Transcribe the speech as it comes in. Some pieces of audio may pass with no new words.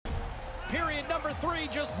Period number 3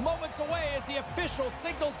 just moments away as the official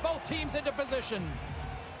signals both teams into position.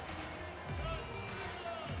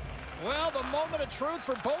 Well, the moment of truth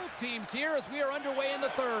for both teams here as we are underway in the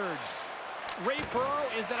third. Ray Ferraro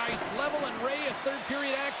is at ice level, and Ray, as third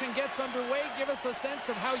period action gets underway, give us a sense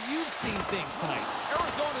of how you've seen things tonight.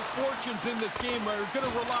 Arizona's fortunes in this game are going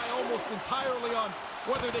to rely almost entirely on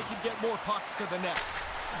whether they can get more pucks to the net.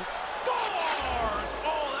 Scores!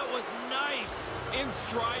 Oh, that was nice. In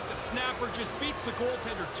stride, the snapper just beats the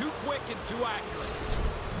goaltender too quick and too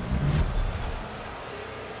accurate.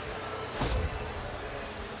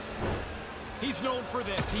 He's known for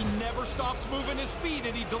this. He never stops moving his feet,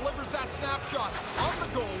 and he delivers that snapshot on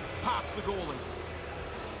the goal past the goalie.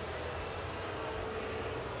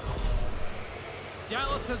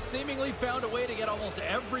 Dallas has seemingly found a way to get almost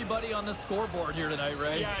everybody on the scoreboard here tonight,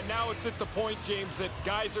 Ray. Yeah, now it's at the point, James, that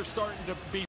guys are starting to be